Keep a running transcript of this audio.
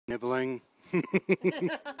Nibbling.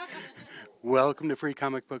 Welcome to Free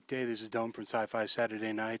Comic Book Day. This is Dome from Sci-Fi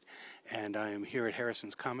Saturday Night, and I am here at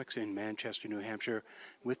Harrison's Comics in Manchester, New Hampshire,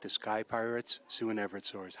 with the Sky Pirates, Sue and Everett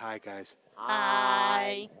Soares. Hi, guys.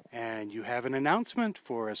 Hi. And you have an announcement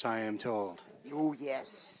for us, I am told. Oh,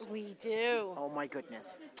 yes. We do. Oh, my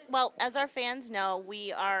goodness. Well, as our fans know,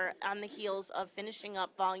 we are on the heels of finishing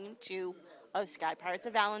up Volume 2 of Sky Pirates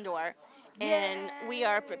of Valandor, and we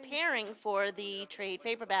are preparing for the trade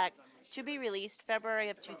paperback to be released February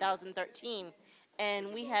of 2013.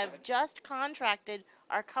 And we have just contracted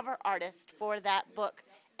our cover artist for that book,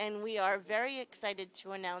 and we are very excited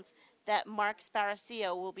to announce that Mark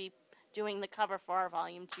Sparacio will be doing the cover for our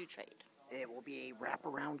Volume 2 trade. It will be a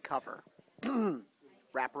wraparound cover.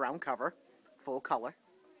 Wraparound cover, full color.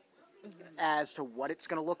 As to what it's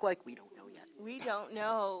going to look like, we don't know yet. We don't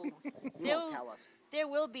know. You won't tell us. There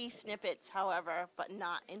will be snippets, however, but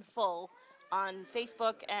not in full, on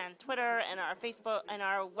Facebook and Twitter and our Facebook and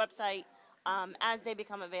our website as they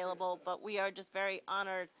become available. But we are just very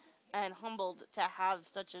honored and humbled to have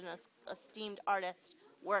such an esteemed artist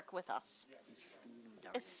work with us.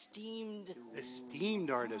 Esteemed.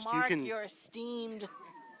 Esteemed artist. Mark, you're esteemed.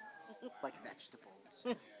 Like vegetables.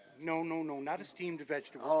 No, not esteemed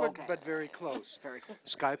vegetables, Oh, okay. but very close. Very close.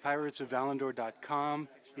 SkyPiratesofValandor.com.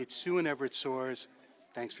 It's Sue and Everett Soares.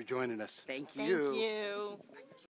 Thanks for joining us. Thank you. Thank you.